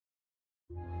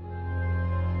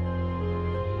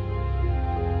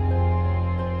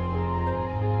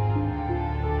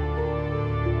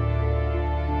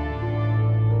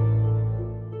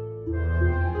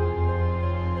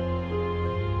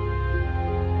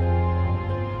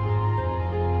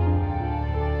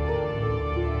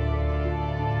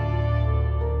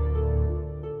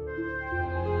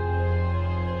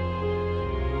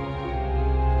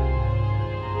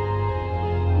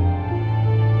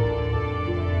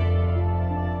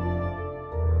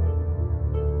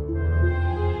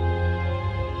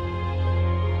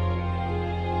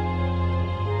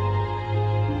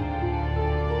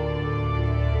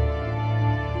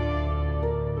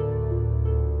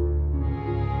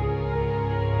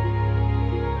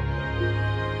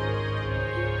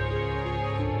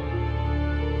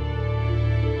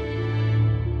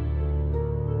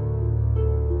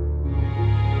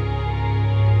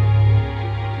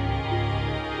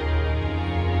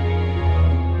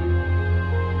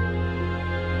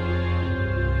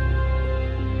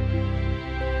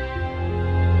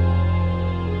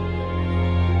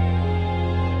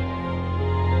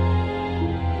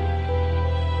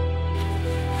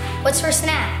What's for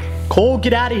snack? Cole,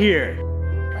 get out of here.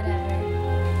 Whatever.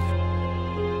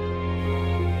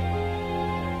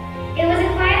 It was a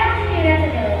quiet afternoon at the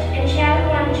village, and Shadow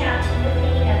wanted Child to be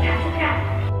cleaning up after crap.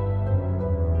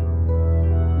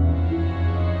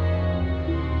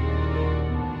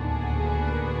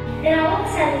 Then all of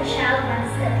a sudden, Child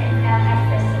slipped and fell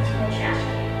headfirst into a trash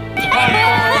can.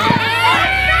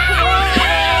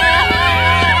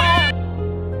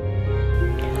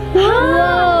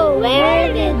 Whoa!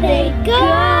 Where did they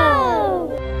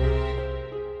go?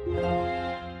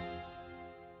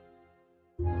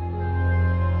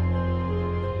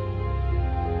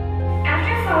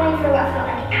 After falling for what felt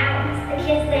like hours, the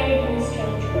kids landed in a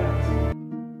strange world.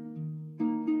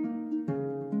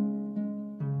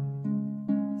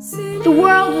 The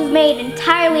world was made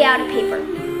entirely out of paper.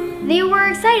 They were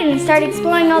excited and started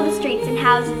exploring all the streets and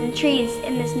houses and trees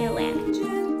in this new land.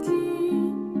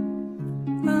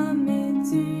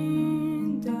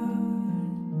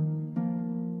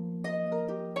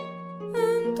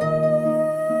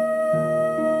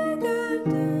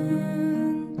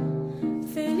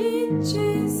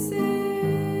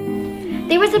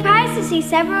 They were surprised to see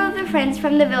several of their friends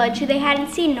from the village who they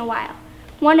hadn't seen in a while.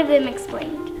 One of them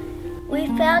explained, "We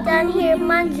fell down here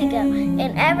months ago,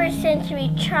 and ever since we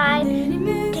tried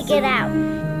to get out."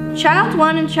 Child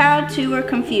 1 and Child 2 were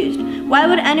confused. Why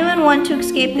would anyone want to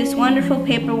escape this wonderful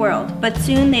paper world? But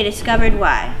soon they discovered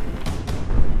why.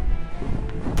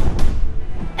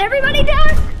 "Everybody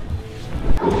down!"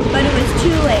 But it was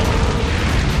too late.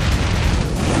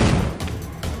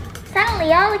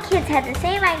 Suddenly, all the kids had the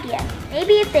same idea.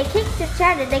 Maybe if they kicked and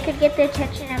shouted, they could get the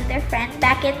attention of their friends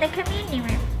back in the communion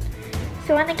room.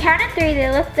 So on the count of 3, they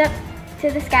looked up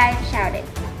to the sky and shouted.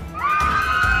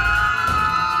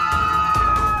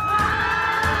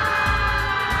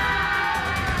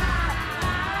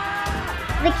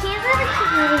 The kids in the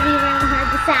community room heard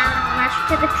the sound and rushed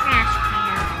to the trash can.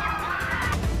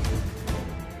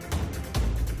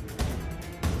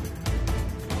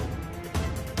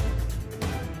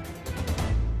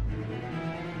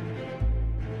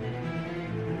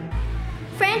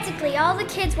 Frantically, all the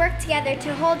kids worked together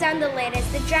to hold down the lid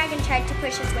as the dragon tried to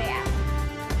push his way out.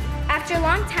 After a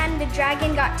long time, the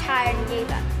dragon got tired and gave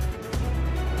up.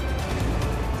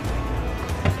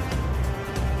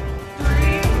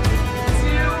 3,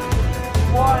 2,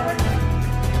 1,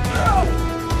 go!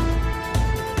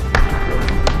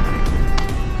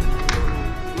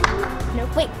 No,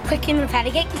 wait, quick in with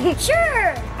Patty cake?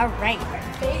 Sure! All right.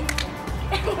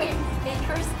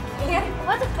 Baker's?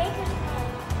 What's a baker's?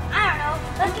 I don't know.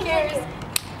 Let's continue.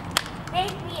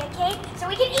 Make me a cake so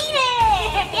we can eat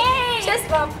it! Yay! Just